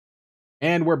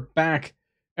And we're back,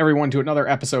 everyone, to another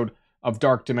episode of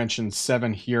Dark Dimension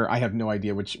 7 here. I have no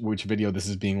idea which video this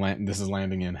is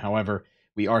landing in. However,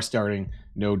 we are starting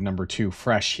node number 2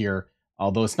 fresh here.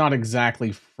 Although it's not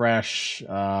exactly fresh,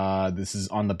 this is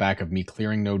on the back of me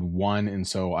clearing node 1, and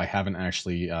so I haven't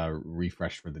actually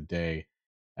refreshed for the day.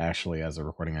 Actually, as a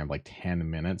recording, I have like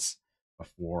 10 minutes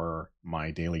before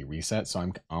my daily reset, so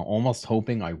I'm almost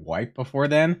hoping I wipe before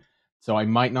then. So I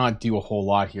might not do a whole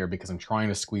lot here because I'm trying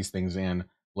to squeeze things in,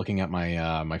 looking at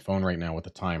my my phone right now with the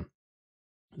time.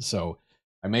 So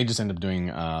I may just end up doing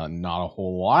not a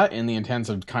whole lot in the intent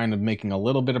of kind of making a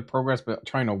little bit of progress, but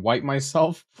trying to wipe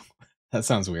myself. That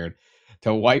sounds weird.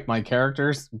 To wipe my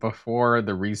characters before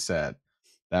the reset.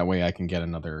 That way I can get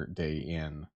another day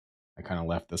in. I kind of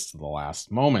left this to the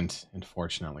last moment,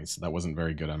 unfortunately, so that wasn't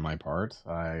very good on my part.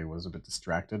 I was a bit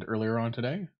distracted earlier on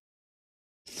today.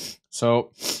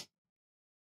 So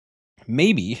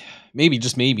maybe,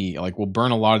 just maybe, like, we'll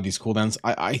burn a lot of these cooldowns.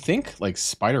 I think, like,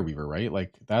 Spider Weaver, right?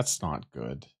 Like, that's not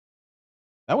good.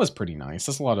 That was pretty nice.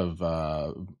 That's a lot of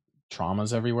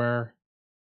traumas everywhere.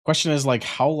 Question is, like,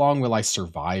 how long will I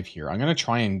survive here? I'm going to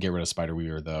try and get rid of Spider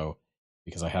Weaver, though,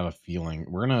 because I have a feeling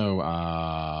we're going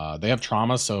to... they have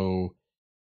trauma, so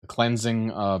the cleansing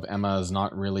of Emma is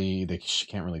not really... She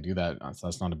can't really do that, so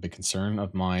that's not a big concern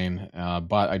of mine.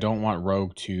 But I don't want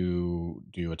Rogue to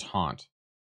do a taunt.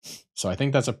 So I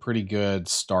think that's a pretty good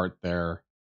start there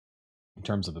in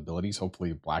terms of abilities.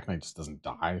 Hopefully Black Knight just doesn't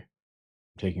die. I'm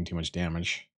taking too much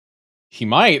damage. He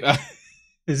might.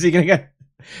 Is he going to get...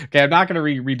 Okay, I'm not going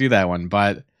to redo that one,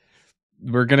 but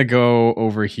we're going to go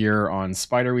over here on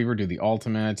Spider Weaver, do the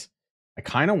ultimate. I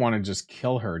kind of want to just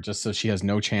kill her just so she has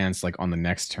no chance, like, on the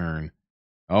next turn.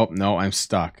 Oh, no, I'm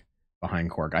stuck behind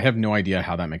Cork. I have no idea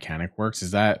how that mechanic works. Is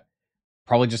that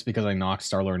probably just because I knocked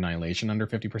Star-Lord Annihilation under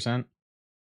 50%?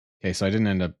 Okay, so I didn't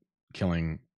end up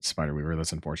killing Spider Weaver.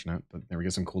 That's unfortunate, but there we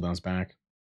get some cooldowns back.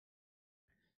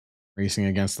 Racing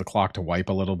against the clock to wipe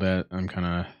a little bit. I'm kind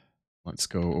of... Let's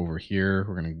go over here.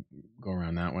 We're going to go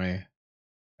around that way.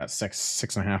 Got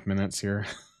 6.5 minutes here.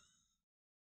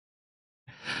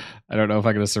 I don't know if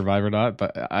I'm going to survive or not,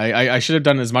 but I should have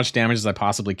done as much damage as I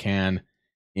possibly can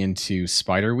into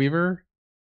Spider Weaver.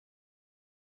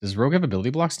 Does Rogue have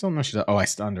ability block still? No, she does. Oh, I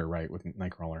stunned her, right, with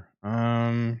Nightcrawler.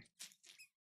 Kind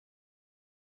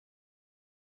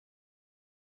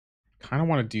of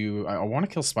want to do... I want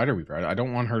to kill Spider Weaver. I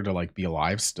don't want her to, like, be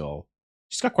alive still.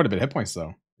 She's got quite a bit of hit points,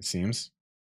 though, it seems.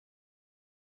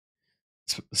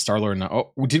 Star-Lord...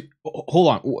 No, hold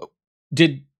on.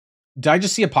 Did I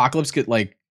just see Apocalypse get,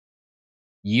 like,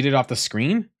 yeeted off the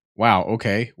screen? Wow,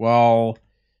 okay. Well,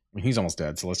 I mean, he's almost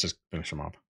dead, so let's just finish him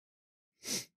up.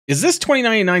 Is this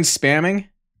 2099 spamming?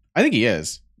 I think he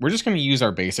is. We're just going to use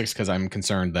our basics because I'm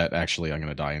concerned that actually I'm going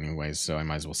to die anyways, so I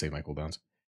might as well save my cooldowns.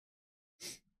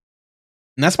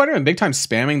 And that Spider-Man big time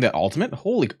spamming that ultimate?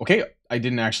 Holy... Okay, I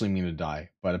didn't actually mean to die,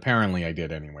 but apparently I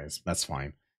did anyways. That's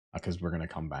fine, because we're going to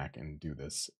come back and do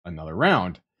this another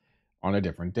round on a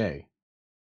different day.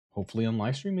 Hopefully on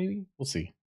live stream, maybe? We'll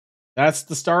see. That's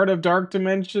the start of Dark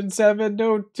Dimension 7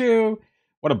 Node 2.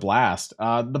 What a blast.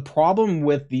 The problem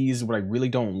with these, what I really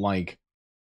don't like,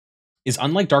 is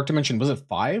unlike Dark Dimension, was it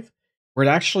 5? Where it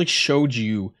actually showed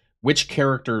you which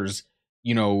characters,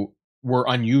 you know, were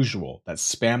unusual, that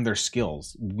spam their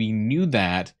skills. We knew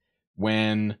that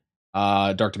when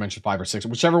Dark Dimension 5 or 6,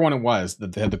 whichever one it was,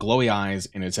 that they had the glowy eyes,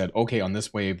 and it said, okay, on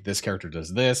this wave, this character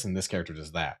does this, and this character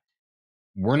does that.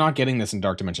 We're not getting this in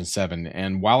Dark Dimension 7,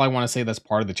 and while I want to say that's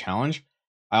part of the challenge,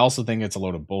 I also think it's a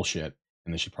load of bullshit,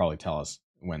 and they should probably tell us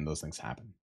when those things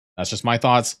happen. That's just my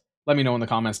thoughts. Let me know in the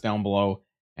comments down below,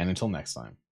 and until next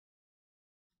time.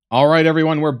 Alright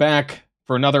everyone, we're back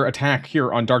for another attack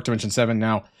here on Dark Dimension 7.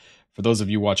 Now, for those of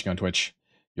you watching on Twitch,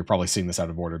 you're probably seeing this out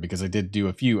of order, because I did do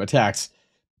a few attacks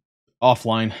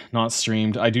offline, not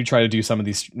streamed. I do try to do some of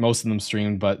these, most of them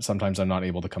streamed, but sometimes I'm not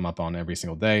able to come up on every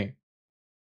single day.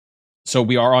 So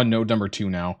we are on node number 2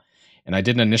 now, and I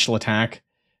did an initial attack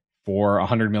for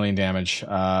 100 million damage.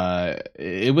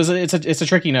 It's a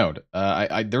tricky node.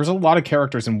 There's a lot of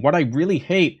characters, and what I really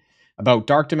hate about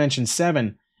Dark Dimension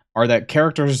 7 are that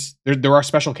characters, there are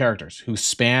special characters who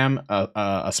spam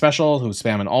a special, who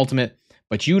spam an ultimate,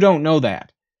 but you don't know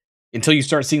that until you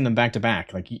start seeing them back to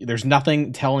back. Like, there's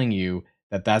nothing telling you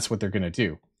that that's what they're going to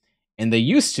do. And they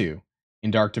used to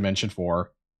in Dark Dimension 4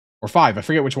 or 5, I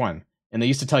forget which one. And they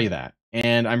used to tell you that.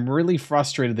 And I'm really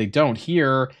frustrated they don't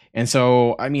here. And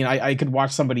so, I mean, I could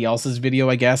watch somebody else's video,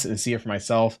 I guess, and see it for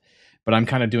myself. But I'm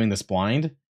kind of doing this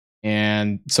blind.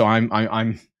 And so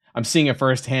I'm seeing it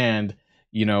firsthand,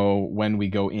 you know, when we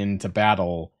go into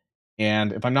battle.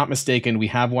 And if I'm not mistaken, we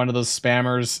have one of those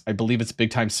spammers. I believe it's Big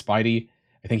Time Spidey.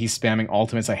 I think he's spamming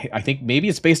ultimates. I think maybe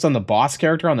it's based on the boss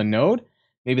character on the node.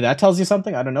 Maybe that tells you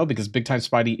something. I don't know, because Big Time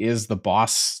Spidey is the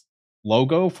boss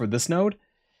logo for this node.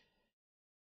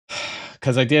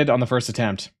 Because I did on the first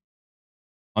attempt.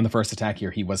 On the first attack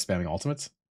here, he was spamming ultimates.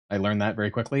 I learned that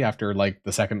very quickly after like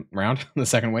the second round, the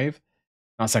second wave.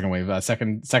 Not second wave,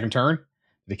 second turn.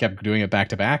 They kept doing it back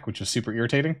to back, which was super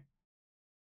irritating.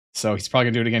 So he's probably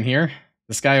gonna do it again here.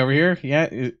 This guy over here,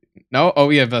 yeah. No, oh,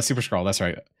 we have Super Scroll. That's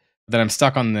right. Then I'm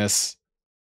stuck on this.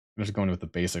 I'm just going with the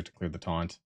basic to clear the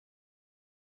taunt.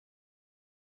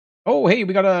 Oh, hey,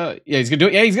 we got a. Yeah, he's gonna do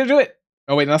it. Yeah, he's gonna do it.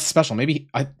 Oh wait, that's special. Maybe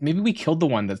we killed the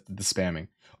one that's the spamming.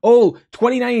 Oh,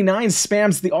 2099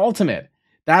 spams the ultimate.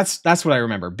 That's what I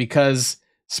remember, because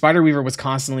Spider Weaver was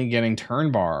constantly getting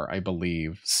turn bar, I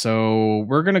believe. So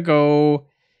we're gonna go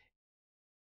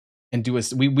and do a.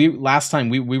 We last time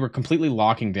we were completely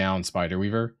locking down Spider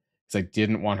Weaver because I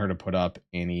didn't want her to put up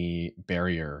any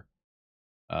barrier,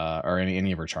 or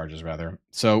any of her charges rather.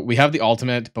 So we have the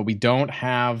ultimate, but we don't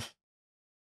have.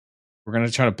 We're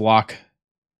gonna try to block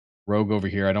Rogue over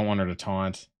here. I don't want her to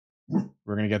taunt.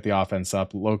 We're gonna get the offense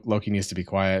up. Loki needs to be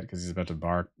quiet because he's about to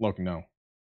bark. Loki, no.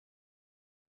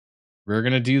 We're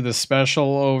gonna do the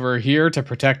special over here to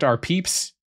protect our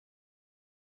peeps.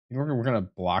 We're gonna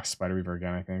block Spider Weaver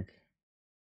again, I think.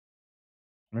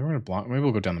 Maybe we're gonna block. Maybe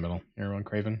we'll go down the middle. Here, everyone,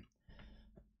 Craven.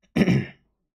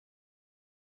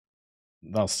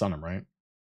 That'll stun him, right?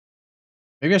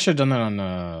 Maybe I should have done that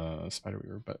on Spider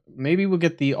Weaver, but maybe we'll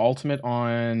get the ultimate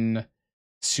on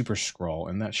Super Skrull,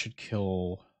 and that should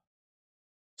kill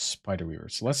Spider Weaver.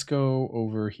 So let's go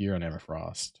over here on Emma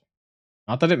Frost.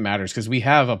 Not that it matters, because we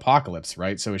have Apocalypse,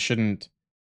 right? So it shouldn't.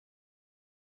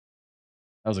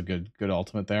 That was a good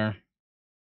ultimate there.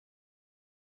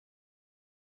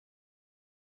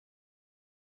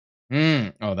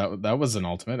 Oh, that was an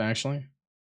ultimate, actually.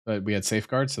 But we had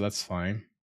Safeguard, so that's fine.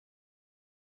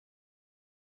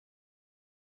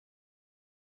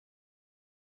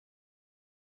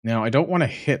 Now, I don't want to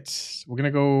hit. We're going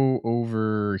to go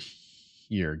over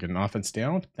here. Get an offense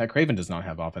down. That Craven does not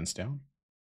have offense down.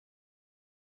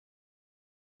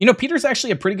 You know, Peter's actually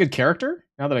a pretty good character,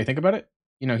 now that I think about it.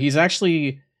 You know, he's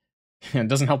actually... It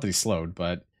doesn't help that he's slowed,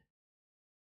 but...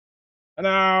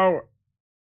 No!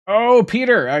 Oh,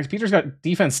 Peter! Peter's got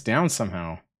defense down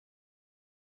somehow.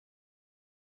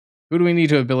 Who do we need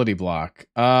to ability block?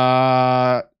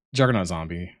 Juggernaut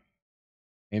Zombie.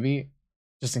 Maybe?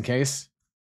 Just in case?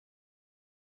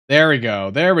 There we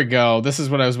go. There we go. This is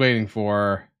what I was waiting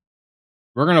for.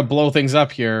 We're gonna blow things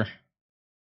up here.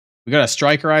 We got a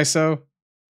Striker ISO.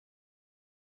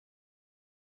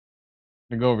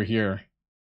 I'm gonna go over here.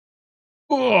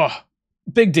 Ugh!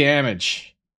 Big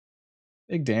damage.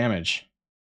 Big damage.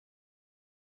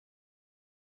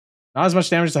 Not as much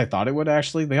damage as I thought it would,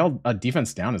 actually. They held a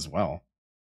defense down as well.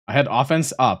 I had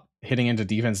offense up, hitting into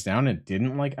defense down, and it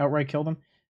didn't, like, outright kill them.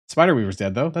 Spider Weaver's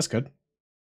dead, though. That's good.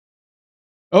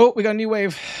 Oh, we got a new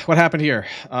wave. What happened here?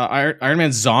 Iron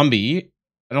Man Zombie.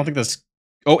 I don't think that's...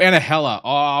 Oh, and a Hela.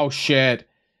 Oh, shit.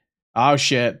 Oh,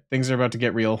 shit. Things are about to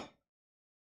get real.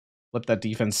 Flip that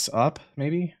defense up,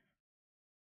 maybe?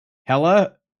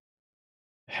 Hela.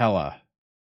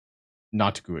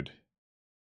 Not good.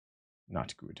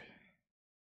 Not good.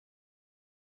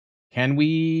 Can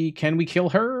we kill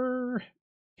her?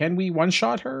 Can we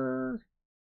one-shot her?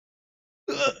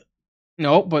 Ugh.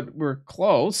 No, but we're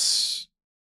close.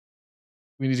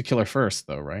 We need to kill her first,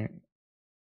 though, right?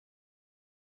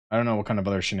 I don't know what kind of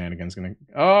other shenanigans gonna...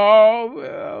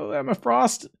 Oh, Emma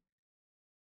Frost.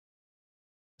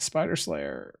 Spider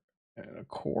Slayer. And a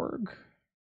Korg.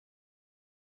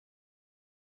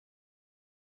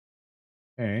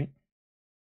 Okay. I'm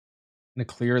gonna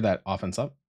clear that offense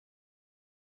up.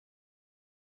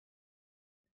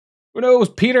 Who knows?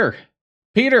 Peter!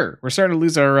 Peter! We're starting to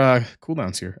lose our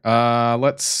cooldowns here.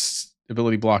 Let's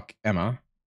ability block Emma.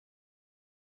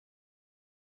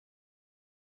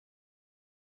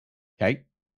 Okay.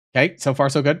 Okay, so far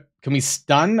so good. Can we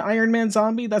stun Iron Man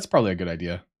Zombie? That's probably a good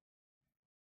idea.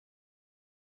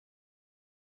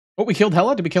 Oh, we killed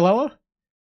Hela? Did we kill Hela?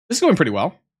 This is going pretty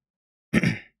well.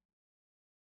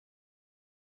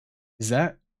 Is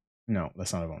that... No,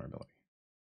 that's not a vulnerability.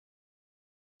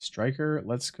 Striker,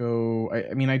 let's go...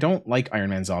 I mean, I don't like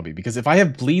Iron Man Zombie, because if I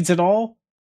have bleeds at all,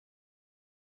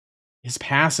 his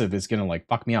passive is gonna, like,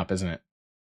 fuck me up, isn't it?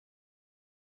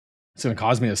 It's gonna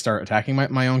cause me to start attacking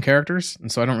my own characters,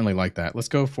 and so I don't really like that. Let's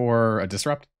go for a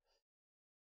Disrupt.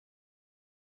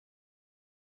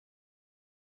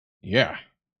 Yeah.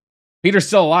 Peter's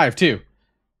still alive, too.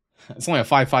 It's only a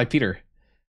 5-5 Peter.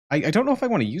 I don't know if I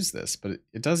want to use this, but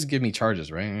it does give me charges,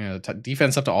 right? Yeah,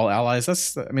 defense up to all allies.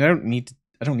 That's, I mean, I don't need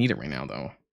it right now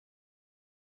though.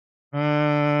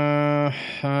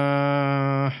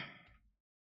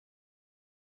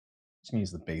 Just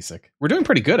use the basic. We're doing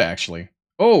pretty good actually.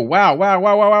 Oh wow, wow,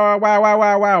 wow, wow, wow, wow, wow,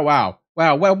 wow, wow, wow,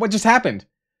 wow. Well, what just happened?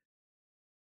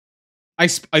 I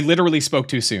literally spoke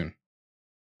too soon.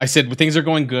 I said things are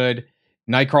going good.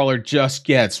 Nightcrawler just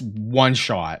gets one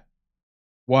shot.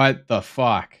 What the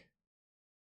fuck?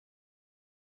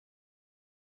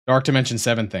 Dark Dimension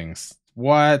 7 things.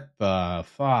 What the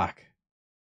fuck?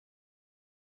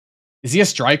 Is he a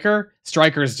striker?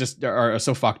 Strikers just are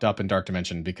so fucked up in Dark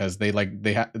Dimension because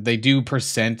they do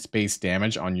percent based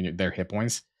damage on their hit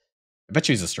points. I bet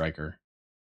you he's a striker.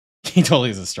 He totally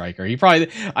is a striker. He probably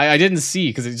I didn't see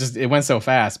because it went so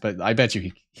fast, but I bet you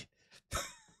he.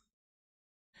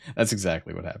 That's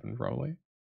exactly what happened, probably.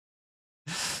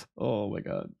 Oh my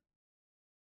god.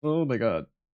 Oh my god.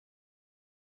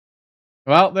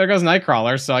 Well, there goes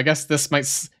Nightcrawler. So I guess this might.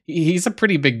 He's a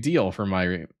pretty big deal for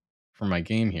my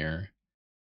game here,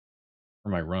 for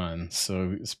my run.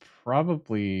 So it's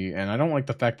probably, and I don't like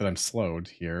the fact that I'm slowed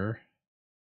here.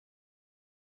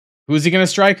 Who's he gonna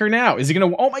strike her now? Is he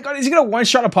gonna? Oh my god! Is he gonna one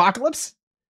shot Apocalypse?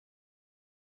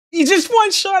 He just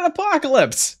one shot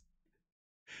Apocalypse.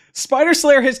 Spider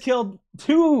Slayer has killed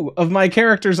 2 of my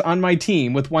characters on my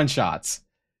team with one shots.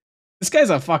 This guy's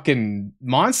a fucking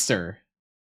monster.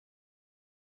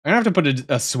 I'm gonna have to put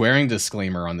a swearing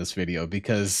disclaimer on this video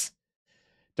because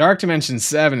Dark Dimension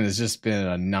 7 has just been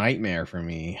a nightmare for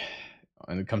me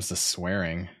when it comes to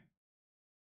swearing.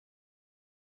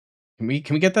 Can we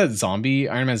get that zombie,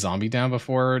 Iron Man zombie down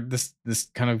before this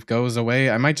kind of goes away?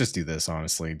 I might just do this,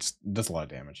 honestly. Just does a lot of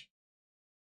damage.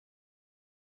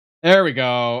 There we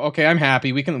go. Okay, I'm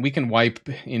happy. We can wipe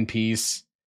in peace.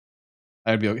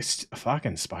 I'd be okay.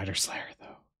 Fucking Spider Slayer though.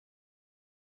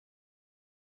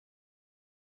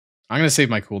 I'm gonna save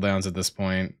my cooldowns at this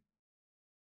point.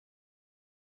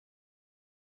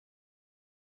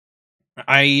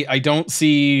 I don't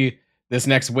see this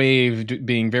next wave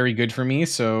being very good for me,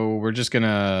 so we're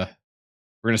gonna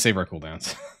save our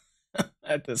cooldowns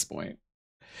at this point.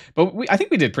 But I think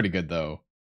we did pretty good though.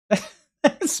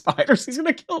 Spiders, he's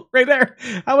gonna kill right there.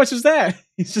 How much is that?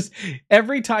 He's just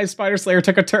every time Spider Slayer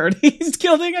took a turn, he's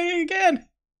killing again.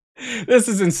 This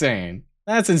is insane.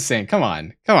 That's insane. Come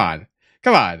on, come on,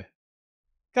 come on,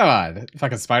 come on,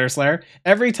 fucking Spider Slayer.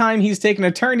 Every time he's taking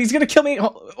a turn, he's gonna kill me.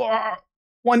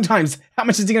 One times. How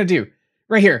much is he gonna do?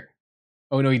 Right here.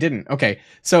 Oh no, he didn't. Okay,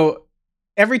 so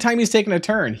every time he's taking a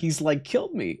turn, he's like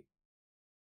killed me.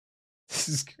 This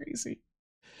is crazy.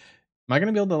 Am I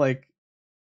gonna be able to like?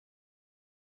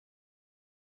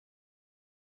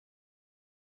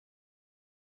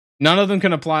 None of them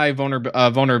can apply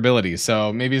vulnerability.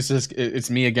 So maybe it's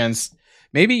me against.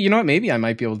 Maybe you know what? Maybe I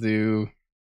might be able to.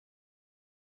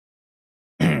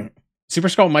 Super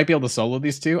Skull might be able to solo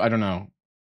these 2. I don't know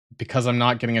because I'm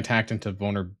not getting attacked into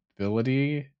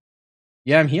vulnerability.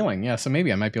 Yeah, I'm healing. Yeah, so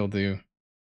maybe I might be able to.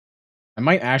 I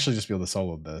might actually just be able to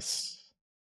solo this.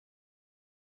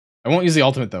 I won't use the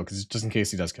ultimate though, because just in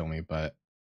case he does kill me. But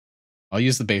I'll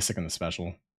use the basic and the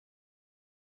special.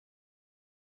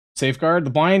 Safeguard.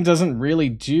 The blind doesn't really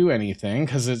do anything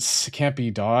because it can't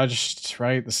be dodged,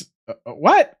 right? This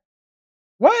what?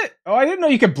 What? Oh, I didn't know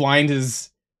you could blind his.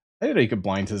 I didn't know you could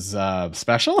blind his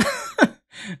special.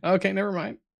 Okay, never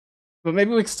mind. But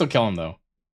maybe we can still kill him though.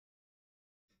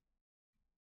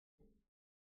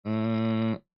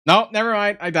 No, never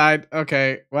mind. I died.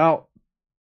 Okay, well,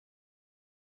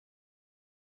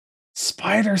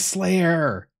 Spider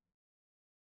Slayer.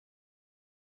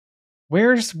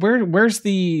 Where's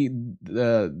the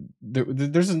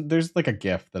there's like a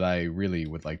GIF that I really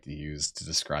would like to use to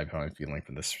describe how I'm feeling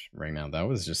for this right now. That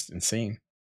was just insane.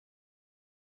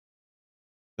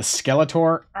 The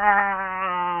Skeletor.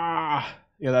 Ah!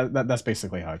 Yeah, that's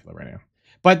basically how I feel right now.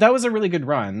 But that was a really good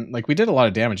run. Like we did a lot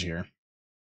of damage here.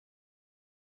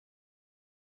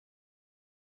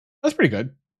 That's pretty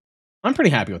good. I'm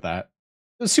pretty happy with that.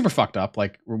 It was super fucked up.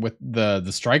 Like with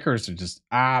the strikers are just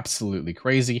absolutely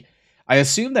crazy. I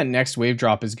assume that next wave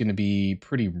drop is going to be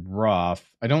pretty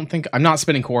rough. I'm not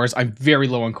spinning cores. I'm very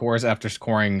low on cores after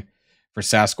scoring for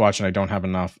Sasquatch, and I don't have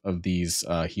enough of these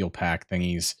heal pack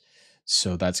thingies.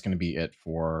 So that's going to be it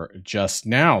for just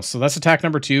now. So that's attack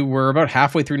number 2. We're about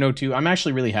halfway through Node 2. I'm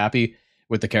actually really happy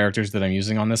with the characters that I'm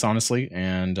using on this, honestly.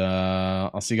 And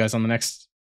I'll see you guys on the next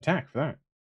attack for that.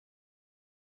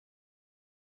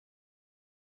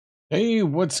 Hey,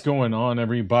 what's going on,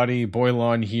 everybody?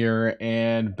 Boilon here,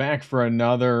 and back for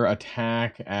another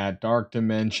attack at Dark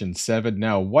Dimension 7.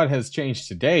 Now, what has changed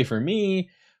today for me?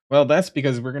 Well, that's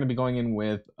because we're going to be going in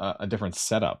with a different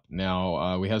setup.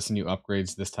 Now, we have some new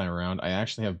upgrades this time around. I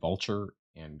actually have Vulture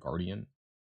and Guardian.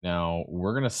 Now,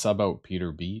 we're going to sub out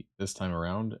Peter B this time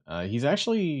around. He's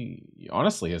actually,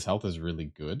 honestly, his health is really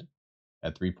good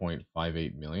at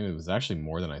 3.58 million. It was actually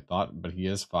more than I thought, but he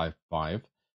is 5'5".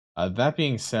 That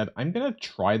being said, I'm going to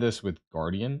try this with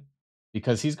Guardian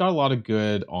because he's got a lot of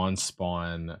good on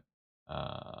spawn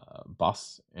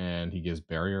buffs, and he gives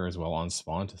barrier as well on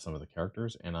spawn to some of the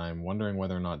characters, and I'm wondering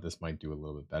whether or not this might do a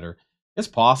little bit better. It's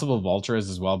possible Vulture is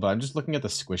as well, but I'm just looking at the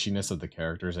squishiness of the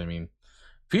characters. I mean,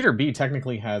 Peter B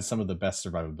technically has some of the best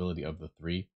survivability of the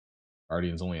three.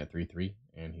 Guardian's only at 3.3,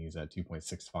 and he's at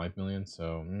 2.65 million.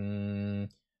 So,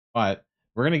 but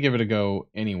we're gonna give it a go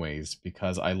anyways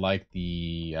because I like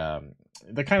the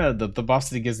kind of the buffs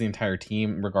that he gives the entire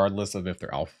team, regardless of if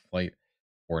they're alpha flight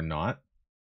or not.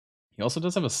 He also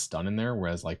does have a stun in there,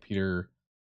 whereas like Peter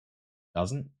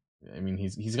doesn't. I mean,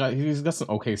 he's got some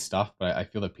okay stuff, but I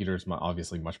feel that Peter's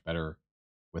obviously much better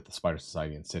with the Spider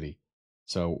Society and City.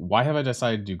 So why have I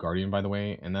decided to do Guardian, by the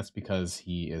way? And that's because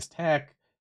he is tech,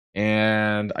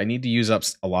 and I need to use up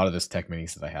a lot of this tech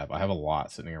minis that I have. I have a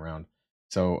lot sitting around.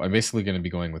 So I'm basically going to be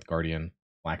going with Guardian,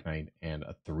 Black Knight, and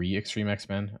a 3 Extreme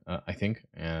X-Men, I think.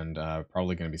 And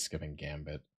probably going to be skipping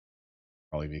Gambit.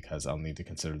 Probably because I'll need to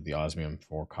consider the Osmium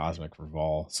for Cosmic for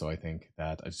Vol. So I think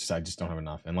that I just don't have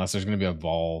enough. Unless there's going to be a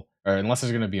Vol, or unless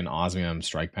there's going to be an Osmium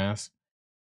Strike Pass.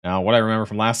 Now, what I remember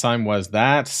from last time was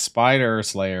that Spider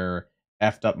Slayer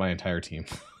effed up my entire team.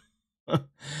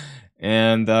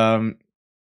 And I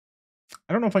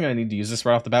don't know if I'm going to need to use this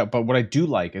right off the bat, but what I do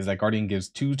like is that Guardian gives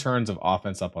 2 turns of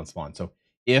offense up on spawn. So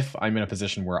if I'm in a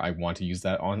position where I want to use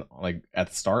that on, like, at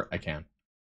the start, I can.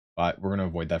 But we're going to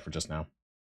avoid that for just now.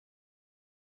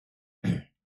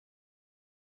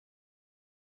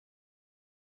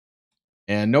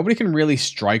 And nobody can really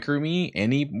striker me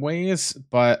anyways,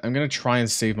 but I'm going to try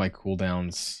and save my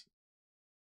cooldowns.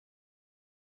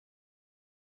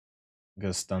 I'm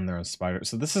going to stun there on Spider.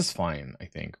 So this is fine, I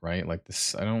think, right? Like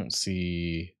this, I don't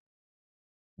see...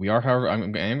 We are, however,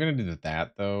 I'm going to do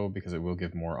that, though, because it will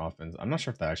give more offense. I'm not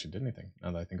sure if that actually did anything,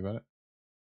 now that I think about it.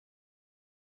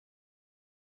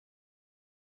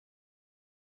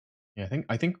 Yeah,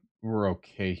 I think we're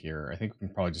okay here. I think we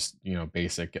can probably just, you know,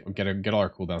 basic, get all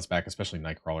our cooldowns back, especially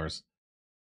Nightcrawlers.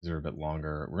 These are a bit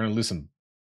longer. We're going to lose some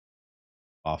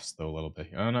buffs, though, a little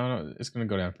bit. Oh, no, it's going to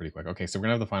go down pretty quick. Okay, so we're going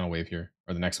to have the final wave here,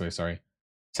 or the next wave, sorry.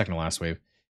 Second to last wave.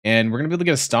 And we're going to be able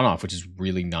to get a stun off, which is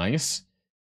really nice.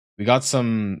 We got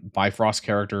some Bifrost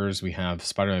characters. We have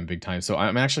Spider-Man big time. So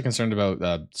I'm actually concerned about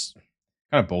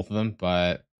kind of both of them,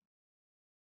 but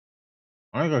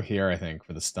I'm going to go here, I think,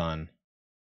 for the stun.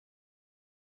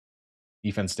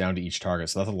 Defense down to each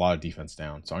target. So that's a lot of defense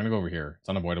down. So I'm going to go over here. It's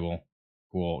unavoidable.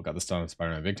 Cool. Got the stun of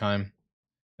Spider-Man big time.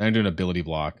 Then I'm doing an ability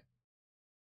block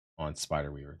on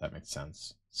Spider-Weaver. That makes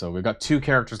sense. So we've got 2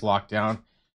 characters locked down.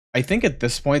 I think at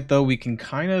this point, though, we can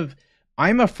kind of...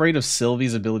 I'm afraid of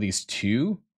Sylvie's abilities,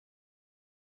 too.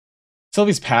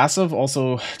 Sylvie's passive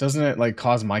also, doesn't it like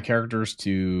cause my characters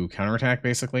to counterattack,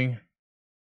 basically?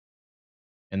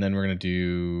 And then we're going to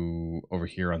do over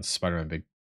here on Spider-Man big...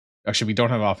 Actually, we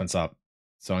don't have offense up.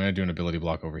 So I'm going to do an ability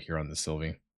block over here on the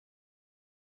Sylvie.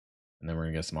 And then we're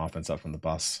going to get some offense up from the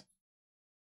bus.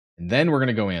 And then we're going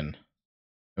to go in.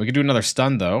 We could do another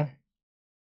stun, though.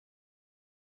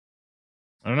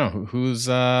 I don't know who's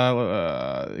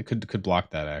it could block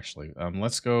that actually.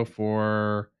 Let's go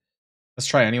for, let's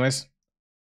try anyways.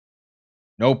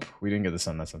 Nope, we didn't get the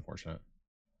stun. That's unfortunate.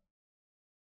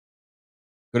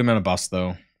 Good amount of buffs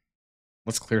though.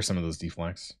 Let's clear some of those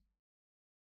deflects.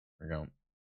 There we go.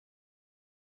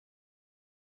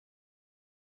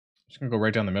 Just gonna go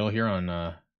right down the middle here on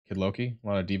Kid Loki. A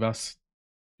lot of debuffs.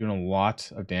 Doing a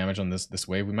lot of damage on this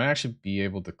wave. We might actually be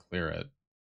able to clear it.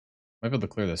 Might be able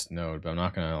to clear this node, but I'm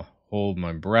not gonna hold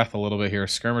my breath a little bit here.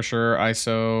 Skirmisher,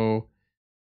 ISO.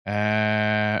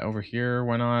 Over here,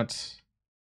 why not?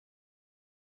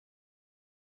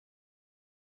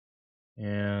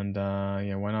 And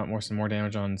yeah, why not some more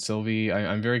damage on Sylvie?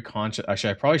 I'm very conscious.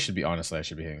 Actually, I probably should be, honestly, I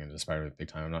should be hitting into Spider-Man big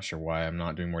time. I'm not sure why I'm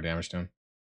not doing more damage to him.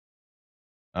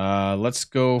 Let's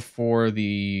go for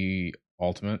the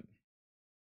ultimate.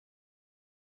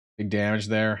 Big damage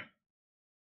there.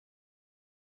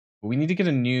 But we need to get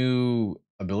a new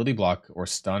ability block or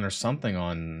stun or something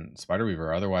on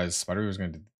Spider-Weaver. Otherwise, Spider-Weaver's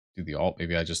going to do the ult.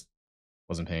 Maybe I just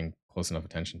wasn't paying close enough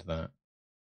attention to that.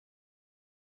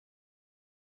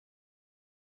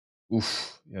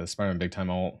 Oof. Yeah, the Spider-Man big time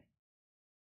ult.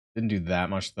 Didn't do that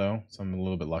much, though, so I'm a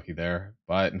little bit lucky there.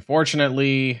 But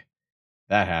unfortunately,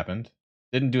 that happened.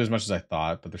 Didn't do as much as I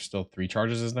thought, but there's still 3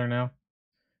 charges, is there now?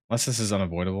 Unless this is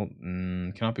unavoidable.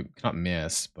 Cannot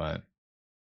miss, but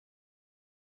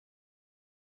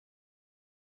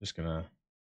just gonna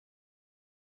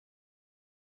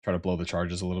try to blow the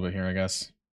charges a little bit here, I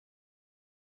guess.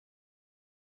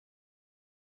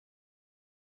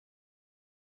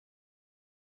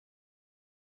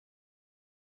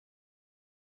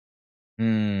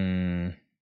 Hmm.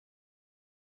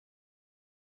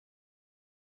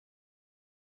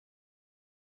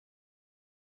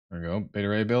 There we go. Beta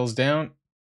Ray Bill's down.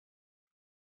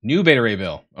 New Beta Ray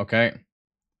Bill. Okay.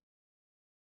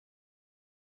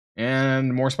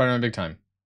 And more Spider-Man Big Time.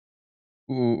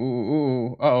 Ooh, ooh,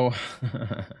 ooh. Uh-oh.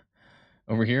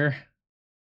 Over here.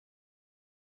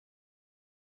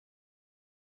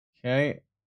 Okay.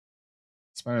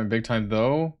 Spider-Man Big Time,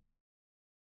 though.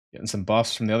 Getting some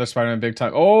buffs from the other Spider-Man Big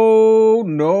Time. Oh,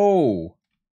 no.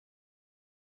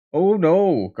 Oh,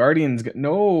 no. Guardian's...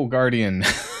 No, Guardian.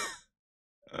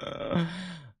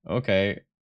 Okay.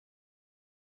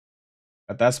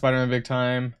 Got that Spider-Man Big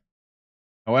Time.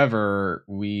 However,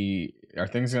 are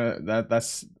things gonna...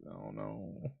 That's... Oh,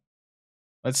 no.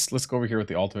 Let's go over here with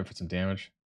the ultimate for some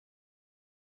damage.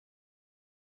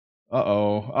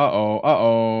 Uh-oh. Uh-oh.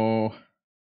 Uh-oh.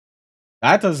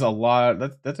 That does a lot.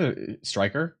 That's a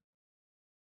striker.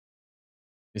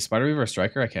 Is Spider Weaver a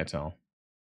striker? I can't tell.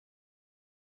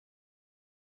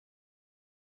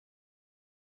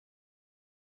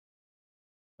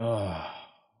 Oh,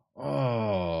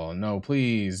 oh no!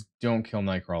 Please don't kill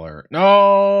Nightcrawler.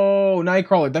 No,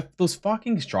 Nightcrawler. Those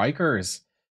fucking strikers.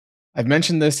 I've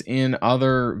mentioned this in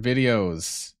other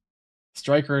videos.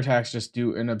 Striker attacks just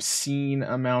do an obscene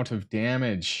amount of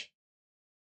damage.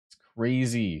 It's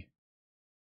crazy.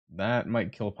 That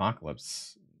might kill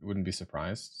Apocalypse. Wouldn't be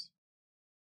surprised.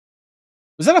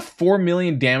 Was that a 4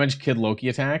 million damage Kid Loki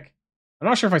attack? I'm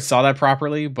not sure if I saw that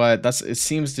properly, but it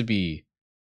seems to be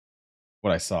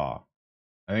what I saw.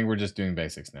 I think we're just doing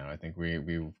basics now. I think we've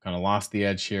kind of lost the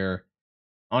edge here.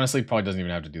 Honestly, probably doesn't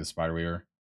even have to do the Spider Weaver,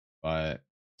 but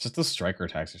just those striker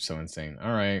attacks are so insane.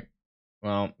 All right,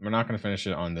 well, we're not going to finish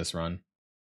it on this run.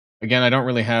 Again, I don't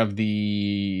really have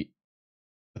the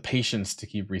patience to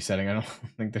keep resetting. I don't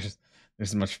think there's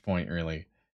much point really.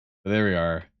 But there we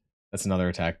are. That's another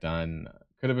attack done.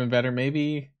 Could have been better,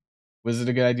 maybe. Was it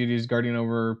a good idea to use Guardian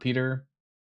over Peter?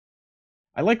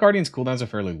 I like Guardian's cooldowns are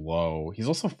fairly low. He's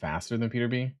also faster than Peter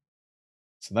B.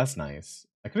 So that's nice.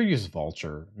 I could have used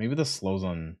Vulture. Maybe this slows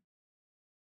on...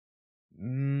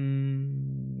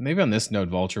 maybe on this node,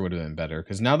 Vulture would have been better.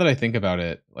 Because now that I think about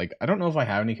it, like, I don't know if I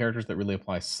have any characters that really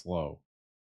apply slow.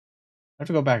 I have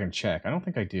to go back and check. I don't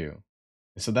think I do.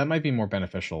 So that might be more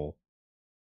beneficial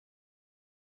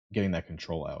getting that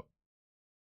control out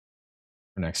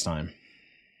for next time.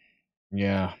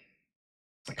 Yeah.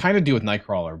 I kind of do with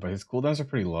Nightcrawler, but his cooldowns are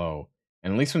pretty low.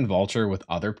 And at least when Vulture with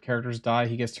other characters die,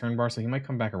 he gets turn bar, so he might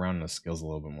come back around in his skills a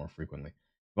little bit more frequently.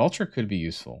 Vulture could be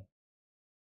useful.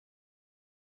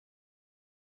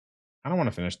 I don't want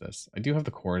to finish this. I do have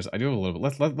the cores. I do have a little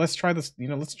bit. Let's try this. You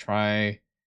know, let's try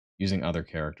using other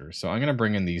characters. So I'm gonna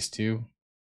bring in these two,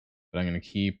 but I'm gonna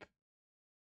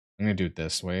do it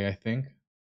this way. I think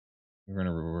we're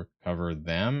gonna recover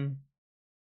them.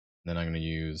 Then I'm gonna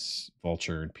use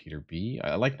Vulture and Peter B.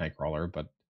 I like Nightcrawler,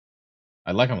 but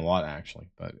I like him a lot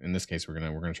actually. But in this case, we're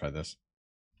gonna try this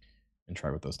and try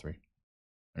with those three.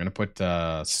 I'm gonna put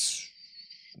no,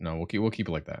 we'll keep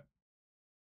it like that.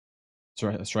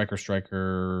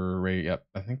 Striker, Ray. Yep,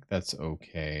 I think that's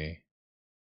okay.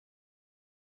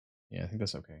 Yeah, I think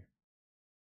that's okay.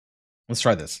 Let's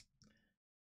try this.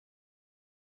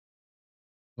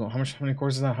 Well, how many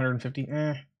cores is that? 150?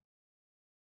 Eh. I'm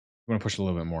gonna push a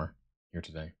little bit more here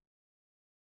today.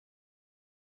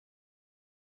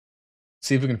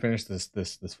 See if we can finish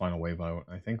this final wave out.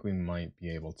 I think we might be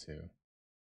able to.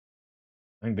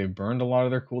 I think they burned a lot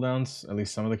of their cooldowns. At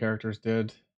least some of the characters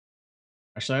did.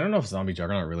 Actually, I don't know if Zombie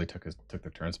Juggernaut really took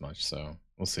their turns much, so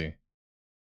we'll see. A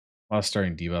lot of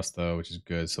starting debuffs though, which is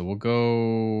good. So we'll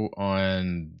go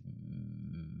on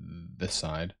this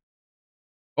side.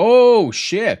 Oh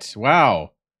shit!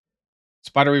 Wow.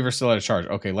 Spider Weaver still out of charge.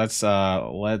 Okay, let's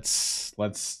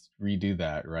redo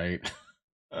that, right?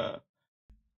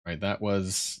 Right, that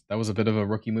was a bit of a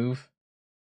rookie move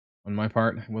on my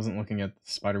part. I wasn't looking at the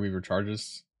Spider Weaver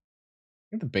charges. I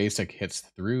think the basic hits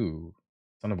through.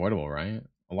 It's unavoidable, right?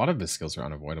 A lot of his skills are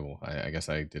unavoidable. I guess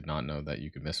I did not know that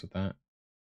you could miss with that.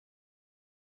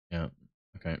 Yeah.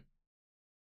 Okay.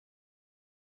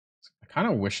 I kind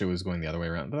of wish it was going the other way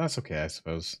around, but that's okay, I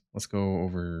suppose. Let's go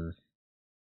over.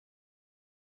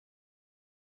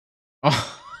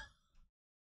 Oh.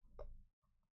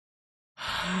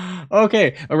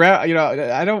 Okay, around,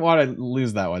 I don't want to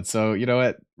lose that one. So, you know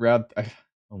what?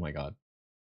 oh my god.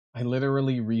 I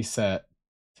literally reset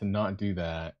to not do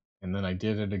that, and then I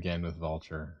did it again with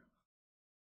Vulture.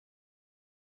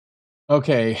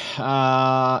 Okay,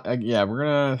 yeah, we're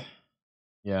gonna...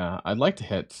 Yeah, I'd like to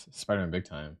hit Spider-Man big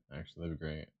time, actually. That'd be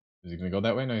great. Is he gonna go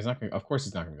that way? No, he's not gonna... Of course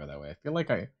he's not gonna go that way. I feel like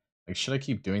should I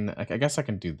keep doing that? I guess I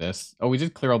can do this. Oh, we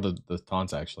did clear all the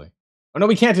taunts, actually. Oh, no,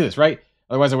 we can't do this, right?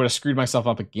 Otherwise, I would have screwed myself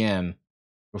up again.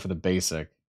 Go for the basic.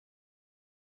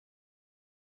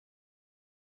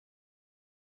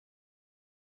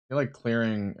 I feel like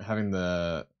having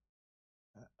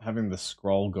the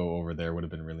scroll go over there would have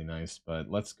been really nice,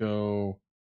 but let's go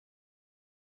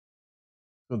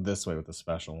this way with the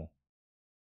special.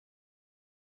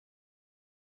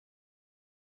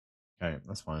 Okay,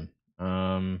 that's fine.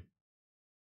 I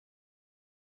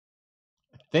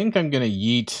think I'm gonna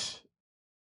yeet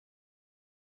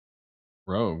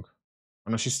Rogue.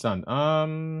 Oh no, she's stunned.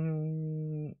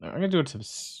 I'm gonna do it to...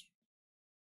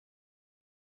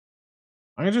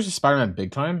 I'm gonna do it to Spider-Man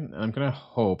big time, and I'm gonna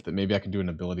hope that maybe I can do an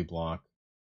ability block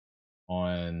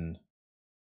on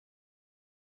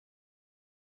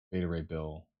Beta Ray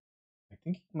Bill. I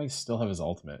think he might still have his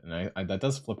ultimate, and I that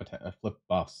does flip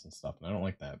buffs and stuff, and I don't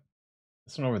like that.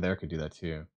 This one over there could do that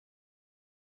too.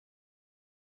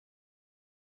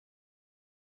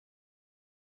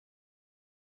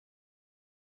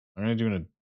 I'm gonna do an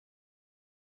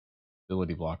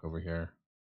ability block over here.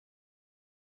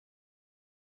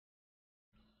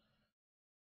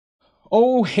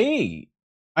 Oh, hey!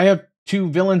 I have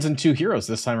 2 villains and 2 heroes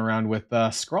this time around with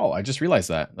Skrull. I just realized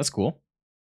that. That's cool.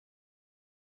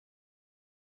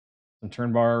 Some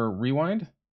turn bar rewind.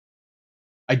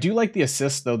 I do like the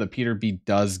assist, though, that Peter B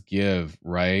does give,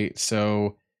 right?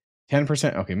 So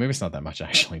 10%. Okay, maybe it's not that much,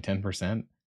 actually. 10%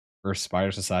 for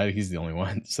Spider Society. He's the only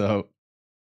one. So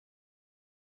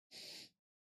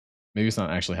maybe it's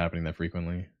not actually happening that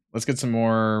frequently. Let's get some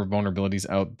more vulnerabilities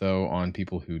out, though, on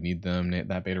people who need them.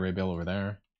 That Beta Ray Bill over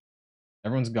there.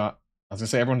 Everyone's got... I was going to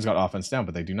say everyone's got offense down,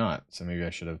 but they do not. So maybe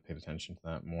I should have paid attention to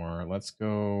that more. Let's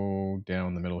go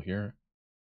down the middle here.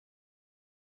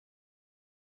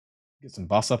 Get some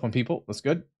buffs up on people. That's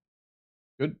good.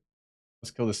 Good.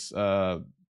 Let's kill this...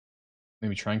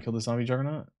 maybe try and kill the zombie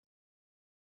juggernaut.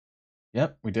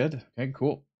 Yep, we did. Okay,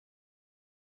 cool.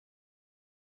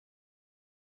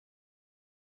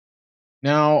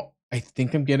 Now, I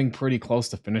think I'm getting pretty close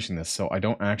to finishing this, so I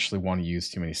don't actually want to use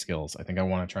too many skills. I think I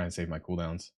want to try and save my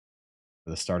cooldowns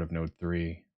for the start of node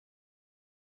 3.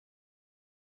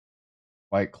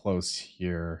 Quite close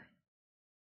here.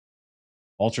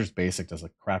 Vulture's basic does a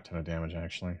crap ton of damage,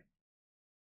 actually.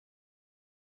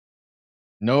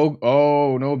 No,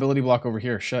 oh, no ability block over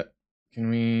here. Shit. Can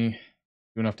we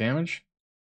do enough damage?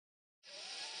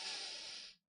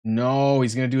 No,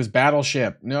 he's going to do his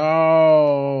battleship.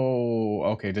 No.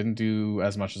 Okay, didn't do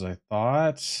as much as I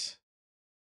thought. Let's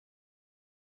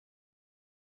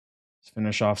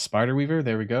finish off Spider Weaver.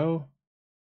 There we go.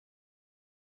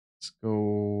 Let's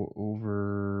go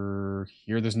over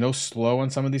here. There's no slow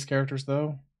on some of these characters,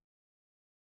 though.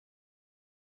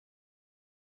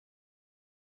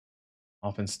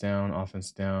 Offense down,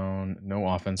 no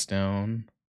offense down.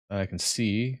 That I can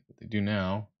see what they do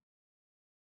now.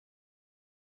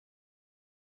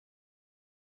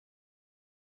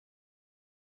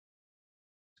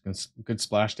 Good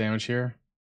splash damage here.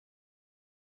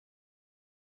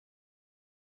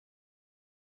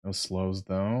 No slows,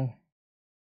 though.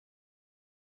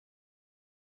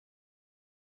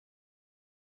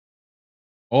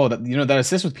 Oh, that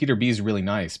assist with Peter B is really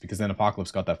nice, because then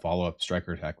Apocalypse got that follow-up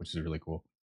striker attack, which is really cool.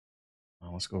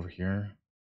 Let's go over here.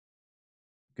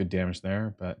 Good damage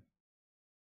there, but...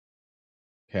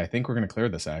 Okay, I think we're going to clear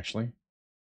this, actually.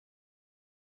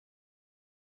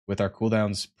 With our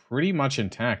cooldowns pretty much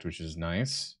intact, which is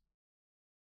nice.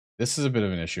 This is a bit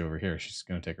of an issue over here. She's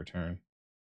going to take her turn.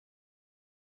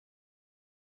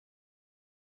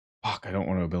 Fuck, I don't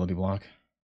want to ability block.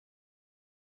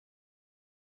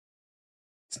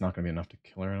 It's not going to be enough to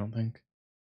kill her, I don't think.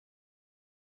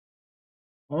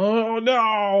 Oh,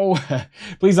 no!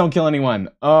 Please don't kill anyone.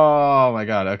 Oh, my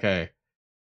God. Okay.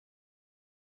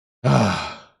 Can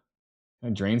I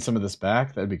drain some of this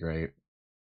back? That'd be great.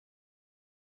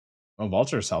 Oh,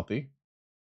 Vulture's healthy.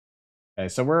 Okay,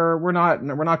 so we're not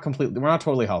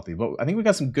totally healthy, but I think we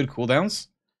got some good cooldowns.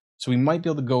 So we might be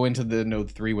able to go into the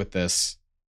node 3 with this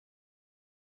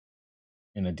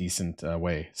in a decent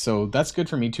way. So that's good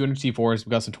for me. 200 T4s.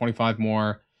 We got some 25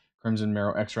 more Crimson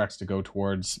Marrow extracts to go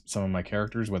towards some of my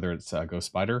characters, whether it's Ghost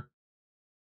Spider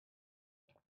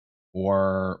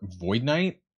or Void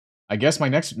Knight. I guess my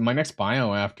next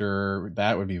bio after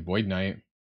that would be Void Knight.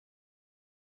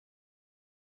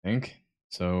 I think.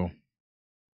 So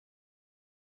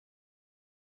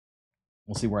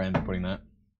we'll see where I end up putting that.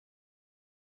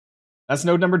 That's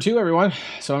node number 2, everyone.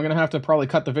 So I'm going to have to probably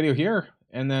cut the video here,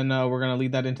 and then we're going to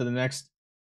lead that into the next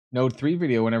node 3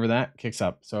 video whenever that kicks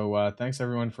up. So thanks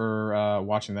everyone for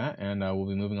watching that, and we'll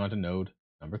be moving on to node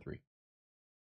number 3.